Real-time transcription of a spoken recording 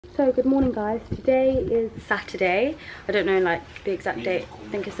So good morning guys, today is Saturday. I don't know like the exact date, I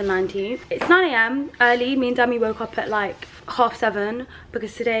think it's the 19th. It's 9 AM early. Me and Dami woke up at like 7:30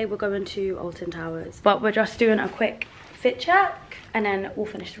 because today we're going to Alton Towers. But we're just doing a quick fit check and then we'll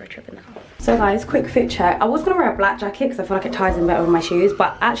finish the road trip in the car. So guys, quick fit check. I was gonna wear a black jacket because I feel like it ties in better with my shoes,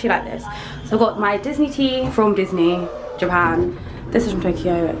 but I actually like this. So I've got my Disney tee from Disney, Japan. This is from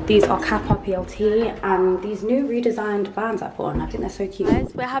Tokyo. These are Kappa PLT and these new redesigned Vans I put on. I think they're so cute.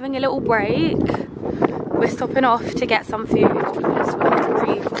 Guys, we're having a little break. We're stopping off to get some food because we're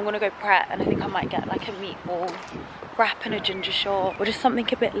hungry. I'm gonna go Pret and I think I might get like a meatball wrap and a ginger short or just something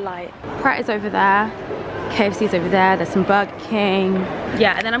a bit light. Pret is over there. KFC's over there. There's some Burger King.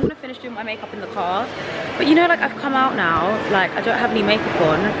 Yeah, and then I'm gonna finish doing my makeup in the car. But you know, like I've come out now, like I don't have any makeup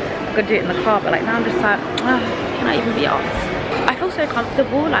on. I'm gonna do it in the car, but like now I'm just like, can I even be asked? I feel so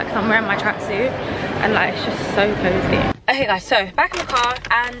comfortable, like I'm wearing my tracksuit and like it's just so cozy. Okay guys, so back in the car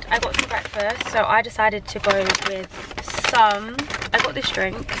and I got some breakfast. So I decided to go with I got this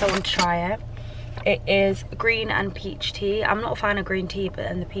drink because I want to try it. It is green and peach tea. I'm not a fan of green tea, but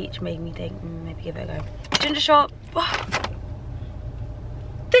then the peach made me think, maybe give it a go. Ginger shot. Oh,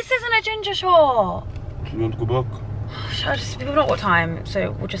 this isn't a ginger shot. Do you want to go back? We've not got time,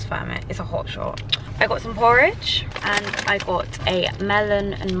 so we'll just firm it. It's a hot shot. I got some porridge and I got a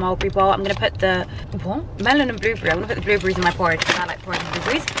melon and mulberry bowl. I'm gonna put the melon and blueberry. I'm gonna put the blueberries in my porridge because I like porridge and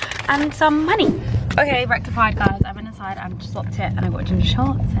blueberries, and some honey. Okay, rectified guys. I went inside and just swapped it and I got a ginger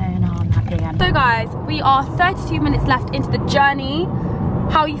shot, so now I'm happy again. So guys, we are 32 minutes left into the journey.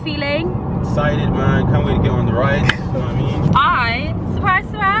 How are you feeling? Excited, man. Can't wait to get on the ride. You know what I mean? Surprise,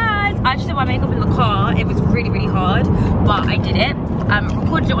 I just did my makeup in the car. It was really, really hard, but I did it.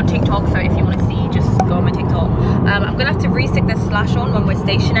 Recorded it on TikTok, so if you want to see, just go on my TikTok. I'm gonna have to re-stick this lash on when we're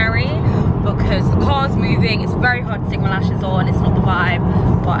stationary because the car's moving. It's very hard to stick my lashes on. It's not the vibe,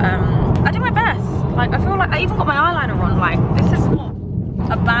 but I did my best. Like I feel like I even got my eyeliner on. Like this is not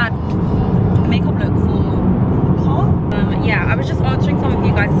a bad makeup look for the car. Yeah, I was just answering some of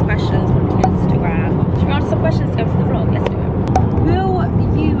you guys' questions on Instagram. Should we answer some questions to go for the vlog? Let's do it. Will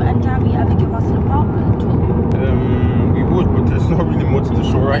you and Dami ever give us an apartment tour? We would, but there's not really much to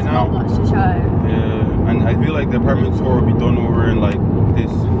show right now. Not much to show. Yeah, and I feel like the apartment tour will be done over in like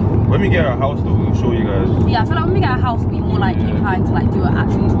this. When we get our house though, we'll show you guys. Yeah, I feel like when we get our house, we'll be more like inclined to like do an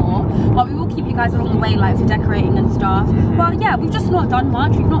actual tour. But we will keep you guys along the way, like for decorating and stuff. But yeah, we've just not done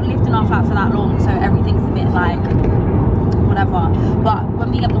much. We've not lived in our flat for that long, so everything's a bit like whatever. But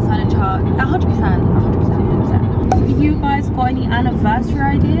when we get the furniture, 100%. You guys got any anniversary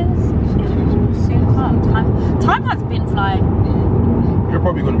ideas? It will soon come. Time has been flying. You're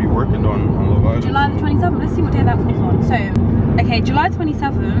probably going to be working on Love Island. July the 27th. Let's see what day that falls on. So, okay, July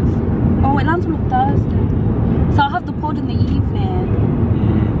 27th. Oh, it lands on a Thursday. So I'll have the pod in the evening.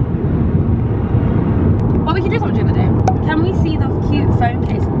 But we can do something during the day. Can we see the cute phone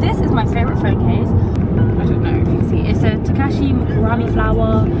case? This is my favourite phone case. I don't know if you can see. It's a Takashi Mukurami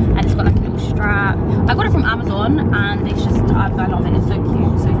flower and it's got like a little strap. I got it from Amazon and it's just, I love it. It's so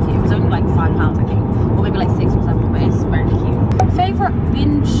cute, so cute. It was only like £5 I think, or maybe like 6 or 7, but it's very cute. Favourite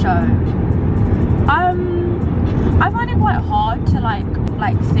binge show? I find it quite hard to like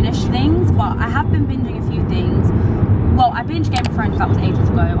finish things, but I have been binging a few things. Well, I binged Game of Thrones, that was ages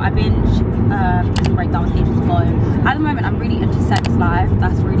ago. I binged Prison Break, that was ages ago. At the moment, I'm really into Sex Life.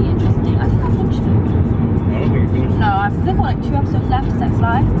 That's really interesting. I think I finished it. I don't think you finished it. No, I've got like 2 episodes left of Sex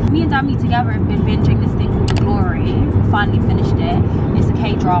Life. Me and Dami together have been binging this thing called The Glory. We finally finished it. It's a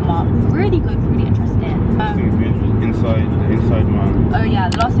K-drama. Really good, really interesting. Inside Man. Oh yeah,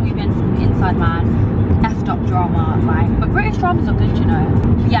 the last thing we binged was Inside Man. Effed up drama, like, but British dramas are good, you know.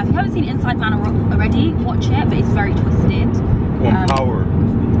 But yeah, if you haven't seen Inside Man already, watch it, but it's very twisted. Power.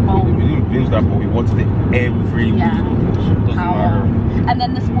 We didn't binge that, but we watched it every week. Doesn't matter. And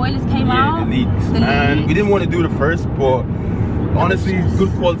then the spoilers came out. The leaks. And we didn't want to do the first, but honestly,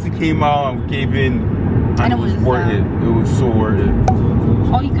 good quality came out and we gave in. And it was worth it. It was so worth it.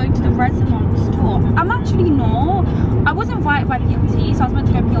 Are you going to the Resonance tour? I'm actually not. I was invited by PLT, so I was meant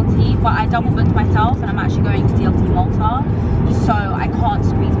to go PLT, but I double booked myself and I'm actually going to DLT Malta. So I can't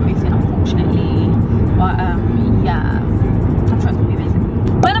squeeze both in, unfortunately. But yeah, I'm sure it's gonna be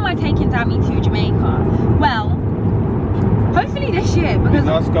amazing. When am I taking Dami to Jamaica? Well, hopefully this year, because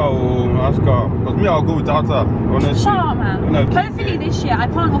because me, I'll go with Tata, honestly. Shut up, man. Hopefully this year. I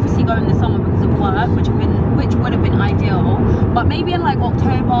can't obviously go in the summer because of work, which would have been ideal. But maybe in like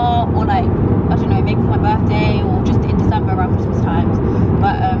October or like, I don't know, maybe for my birthday or just in December around Christmas times.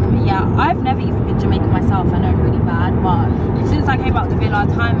 But yeah, I've never even been to Jamaica myself. I know really bad, but since I came out the villa,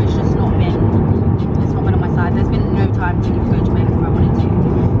 time has just not been on my side. There's been no time to even go to Jamaica if I wanted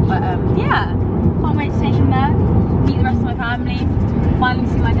to. can't wait to take him there, meet the rest of my family, finally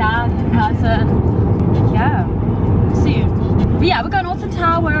see my dad in person. Yeah, soon. But yeah, we're going Alton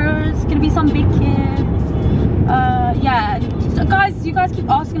Towers, gonna be some big kids. Yeah, so guys, you guys keep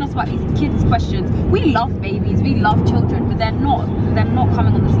asking us about these kids questions. We love babies, we love children, but they're not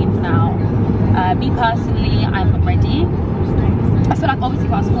coming on the scene for now. Me personally, I'm not ready. I feel like obviously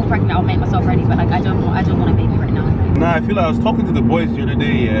if I was full pregnant, I would make myself ready, but like I don't want a baby right now. Nah, I feel like I was talking to the boys the other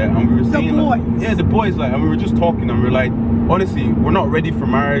day, yeah, and we were saying, the boys. Like, yeah, the boys, like, and we were just talking, and we were like, honestly, we're not ready for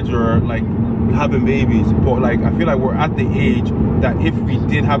marriage or like having babies, but like I feel like we're at the age that if we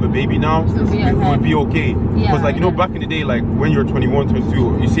did have a baby now, it would be okay. Because like, you know, back in the day, like when you're 21,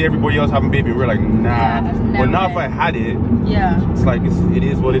 22, you see everybody else having a baby, and we're like, nah. But now if I had it, it's like it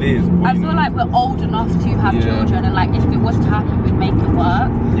is what it is. I feel like we're old enough to have children, and like if it was to happen, we'd make it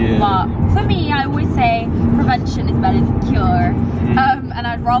work. But for me, I always say prevention is better than cure. And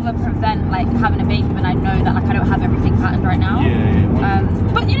I'd rather prevent like having a baby when I know that like I don't have everything patterned right now.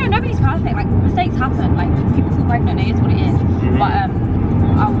 But you know, nobody's perfect. Like mistakes happen. Like people fall pregnant. It is what it is. But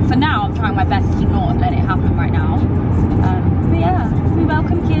for now, I'm trying my best to not let it happen right now. But yeah, we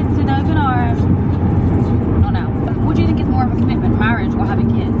welcome kids with open arms. Not now. What do you think is more of a commitment, marriage or having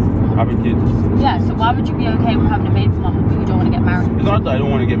kids? Having kids. Yeah. So why would you be okay with having a baby mom but you don't want to get married? It's not that I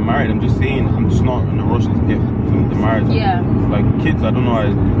don't want to get married. I'm just saying I'm just not in a rush to get the marriage. Like kids, I don't know.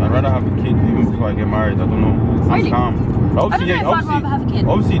 I'd rather have a kid even before I get married. I don't know. I'm calm. Obviously,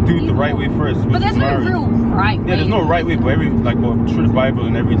 obviously do it the right way first. But there's no real right way. Yeah, there's no right way, but through the Bible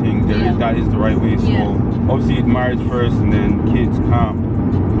and everything, that is the right way. So obviously marriage first and then kids, calm.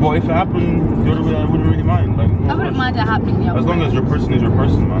 But if it happened the other way, I wouldn't really mind. Like, I wouldn't mind it happening the other way. As long as your person is your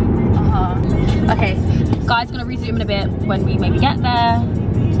person, man. Okay, guys, gonna resume in a bit when we maybe get there,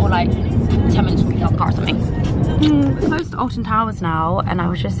 or like 10 minutes from the car or something. We're close to Alton Towers now, and I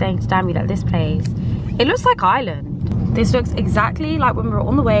was just saying to Dami that this place, it looks like Ireland. This looks exactly like when we were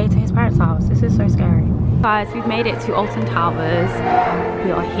on the way to his parents' house. This is so scary. Guys, we've made it to Alton Towers.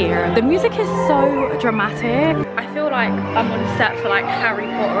 We are here. The music is so dramatic. I feel like I'm on set for like Harry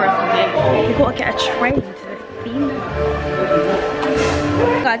Potter or something. We've got to get a train to the theme park.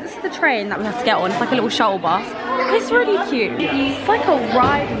 Guys, this is the train that we have to get on. It's like a little shuttle bus. It's really cute. It's like a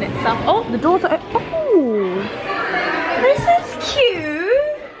ride in itself. Oh, the doors are open. Oh, this is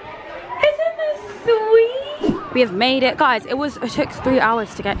cute. Isn't this sweet? We have made it. Guys, it took 3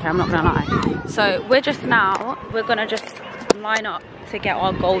 hours to get here, I'm not gonna lie. So we're gonna just line up to get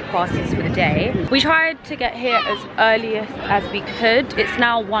our gold passes for the day. We tried to get here as early as we could. It's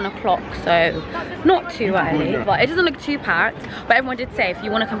now 1 o'clock, so not too early, but it doesn't look too packed. But everyone did say if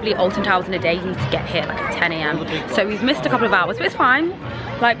you want to complete Alton Towers in a day, you need to get here like at 10 AM. So we've missed a couple of hours, but it's fine.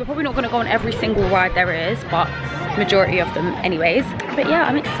 Like, we're probably not gonna go on every single ride there is, but majority of them anyways. But yeah,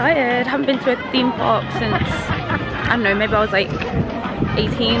 I'm excited. Haven't been to a theme park since, I don't know, maybe I was like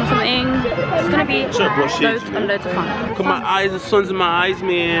 18 or something. It's gonna be loads and loads of fun. Look at my eyes, the sun's in my eyes,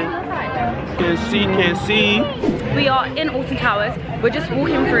 man. Can't see. We are in Alton Towers. We're just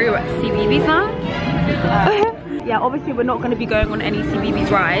walking through CBeebies now. Yeah, obviously we're not going to be going on any CBeebies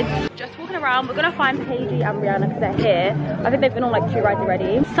rides. Just walking around. We're going to find Paigey and Rihanna because they're here. I think they've been on like 2 rides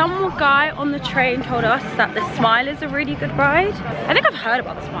already. Some guy on the train told us that the Smile is a really good ride. I think I've heard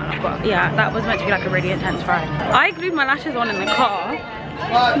about the Smile, but yeah, that was meant to be like a really intense ride. I glued my lashes on in the car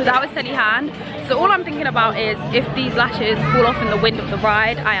without a steady hand. So all I'm thinking about is if these lashes fall off in the wind of the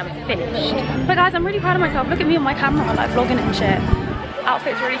ride, I am finished. But guys, I'm really proud of myself. Look at me on my camera, like vlogging and shit.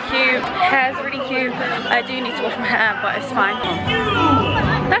 Outfit's really cute, hair's really cute. I do need to wash my hair, but it's fine.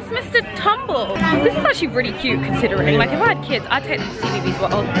 That's Mr. Tumble. This is actually really cute considering. Like if I had kids, I'd take them to CBeebies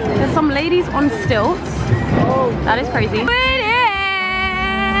world. There's some ladies on stilts. Oh, that is crazy. It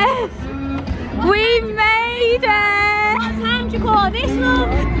is! We made it! What time do you call this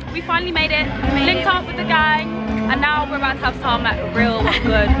one? We finally made it. Linked up with the gang, and now we're about to have some real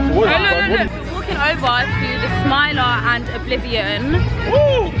good. Look. Walking over to the Smiler and Oblivion.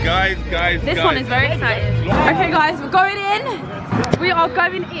 Ooh, guys. This one is very exciting. Okay guys, we're going in. We are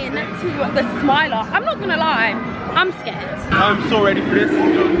going in to the Smiler. I'm not gonna lie, I'm scared. I'm so ready for this.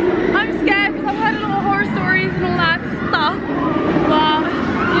 I'm scared because I've heard a lot of horror stories and all that stuff. But,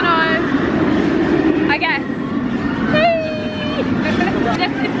 you know, I guess.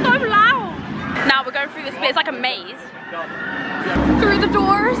 It's so loud. Now we're going through this bit, it's like a maze. Through the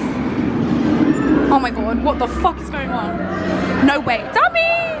doors. Oh my god, what the fuck is going on? No way. Dummy!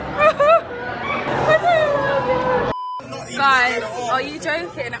 Guys, are you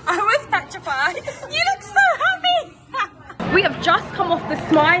joking? I was petrified. You look so happy! We have just come off the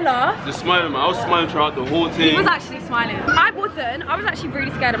Smiler. The Smiler, man. I was smiling throughout the whole thing. He was actually smiling. I wasn't. I was actually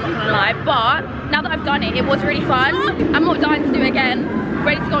really scared, I'm not gonna lie. But now that I've done it, it was really fun. I'm not dying to do it again.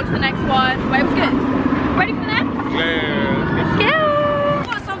 Ready to go on to the next one. But it was good. Ready for the next? Yeah. Let's go.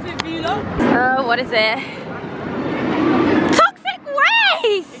 Got something for you, though. Oh, what is it? Toxic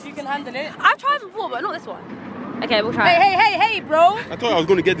waste! If you can handle it. I've tried before, but not this one. Okay, we'll try it. Hey, bro. I thought I was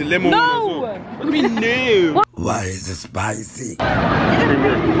gonna get the lemon one as well. What do you mean no? Why is it spicy? I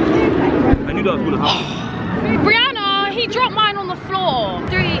knew that was gonna happen. Brianna, he dropped mine on the floor.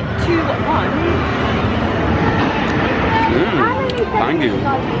 3, 2, 1. Thank you.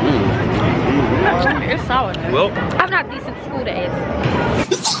 It's sour. Well, I haven't had decent school days.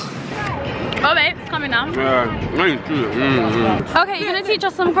 Oh babe, it's coming now. Okay, you're gonna teach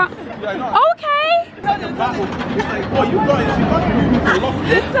us some Okay. Where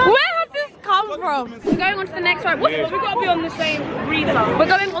has this come from? We're going on to the next ride. We've got to be on the same Rita. We're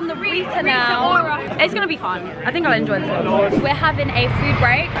going on the Rita now. It's gonna be fun. I think I'll enjoy this one. We're having a food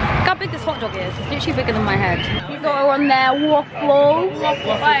break. Look how big this hot dog is. It's literally bigger than my head. You go on there, waffles.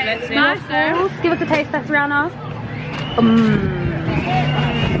 Waffles. Give us a taste test, Rihanna.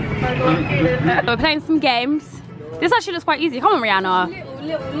 We're playing some games. This actually looks quite easy. Come on, Rihanna.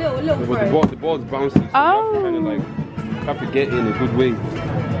 Little the ball's bouncing. So Oh. kind of like have to get in a good way.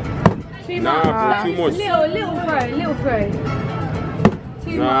 Nah, bro, too much. Little throw.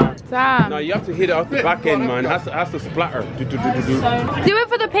 Nah, you have to hit it off the back end, man. It has to splatter. Do. Do it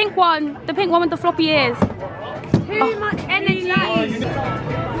for the pink one. The pink one with the floppy ears. Too much energy.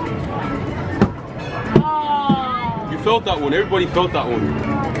 You felt that one. Everybody felt that one.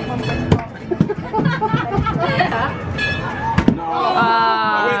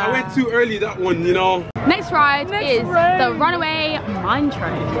 I went too early that one, you know. Next ride is the Runaway Mine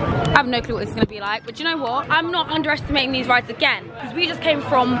Train. I have no clue what this is going to be like, but you know what? I'm not underestimating these rides again, because we just came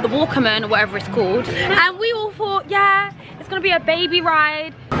from the Walkerman or whatever it's called, and we all thought, yeah, it's going to be a baby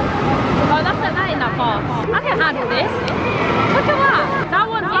ride. Oh, that ain't that far. I can handle this. Look at that. That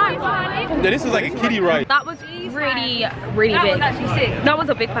one's like, Yeah, this is like a kiddie ride. that was really big. That was actually sick. That was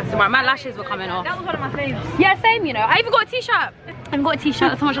a big question mark. My lashes were coming off. That was one of my favorites. Yeah, same, you know. I even got a t-shirt.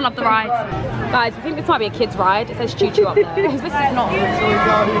 That's how much I love the ride. Guys, I think this might be a kid's ride. It says choo-choo up there. This is not.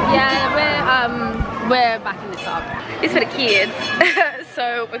 Yeah, we're backing this up. It's for the kids.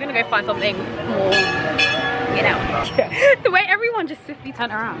 So we're gonna go find something more, you know. The way everyone just swiftly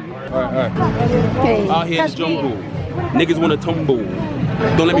turned around. Alright. Out here in the jungle. Niggas wanna tumble.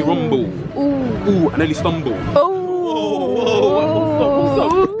 Don't let me rumble. Ooh, I nearly stumble. What's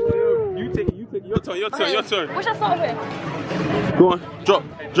up? You take it. Your turn. What should I start with? Go on, drop.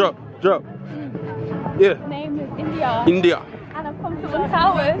 Yeah. Name is India. And I've come to the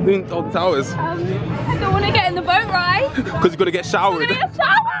towers. All the towers. I don't want to get in the boat ride. Because you gotta get showered. Get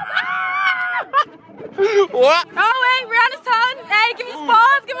showered. What? Oh wait, Rihanna's turn. Hey, give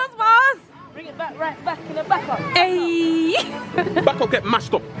us bars. Bring it back to the back up. Hey. Back up, get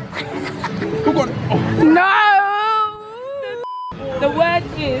mashed up. Who got? Oh. No. The word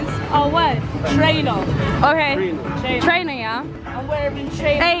is trainer. Okay. Trainer, yeah. I'm wearing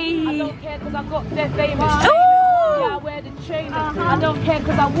trainers. Hey. I don't care because I got their famous Ooh. trainers. Yeah, I wear the trainers. I don't care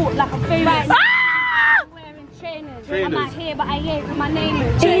because I walk like I'm famous. Ah! I'm wearing trainers. Trainers. I'm not here, but I ain't with my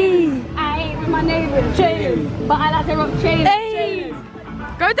neighbors. Hey. I ain't with my neighbors. Trainers. But I like to rock trainers. Hey.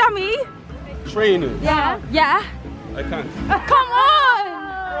 Go, dummy. Trainers. Yeah. I can't. Come on.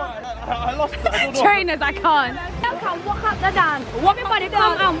 I lost that. I don't know. Trainers, I can't. Come walk up the dance. Everybody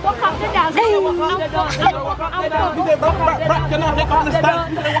come and walk up the dance. Hey. I'm running.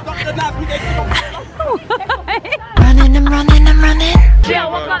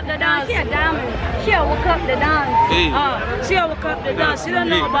 She'll walk up the dance. She'll diamond. She'll walk up the dance. Hey. She'll walk up the dance. She don't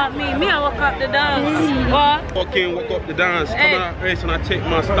know about me. Me, I walk up the dance. What? Walk up the dance. Come out race and I take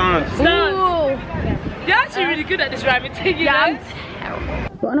my stance. Ooh. You're actually really good at this driving thing, you Yeah, know? I'm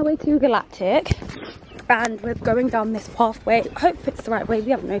terrible. We're on our way to Galactic and we're going down this pathway. I hope it's the right way,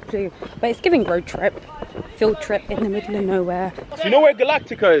 we have no clue. But it's giving road trip, field trip in the middle of nowhere. Do you know where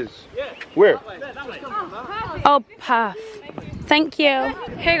Galactica is? Yeah. Where? Oh, Perth. Thank you.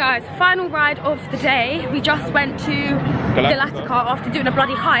 Hey guys, final ride of the day. We just went to Galactica after doing a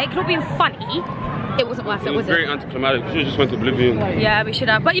bloody hike. Not being funny, it wasn't worth it, was Very it? anticlimactic. You should have just went to Oblivion. Yeah, we should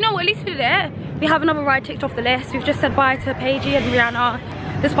have. But you know what, at least we did it. We have another ride ticked off the list. We've just said bye to Paigey and Rihanna.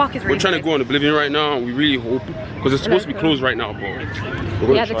 This park is really We're trying to go on Oblivion right now. We really hope, because it's supposed to be closed right now, but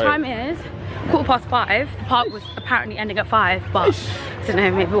yeah, the time is 5:15. The park was apparently ending at 5, but I don't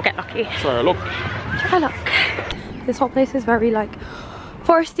know, maybe we'll get lucky. Try our luck. Try our luck. This whole place is very like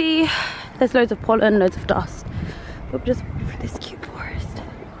foresty. There's loads of pollen, loads of dust. But just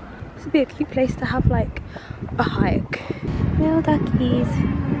This would be a cute place to have like a hike. Little duckies.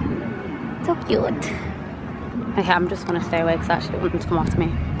 So cute. Okay, I'm just gonna stay away because I actually want them to come after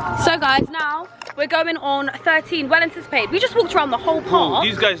me. So guys, now we're going on 13, well anticipated. We just walked around the whole park.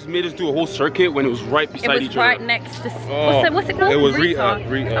 These guys made us do a whole circuit when it was right beside each other. It was right next to, what's it called? It was Rita.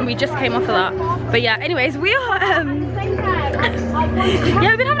 And we just came off of that. But yeah, anyways, we are, yeah, we've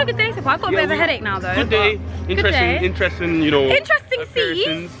been having a good day so far. I've got a bit of a headache now though. Good day. Interesting, you know. Interesting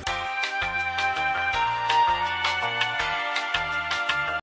scenes.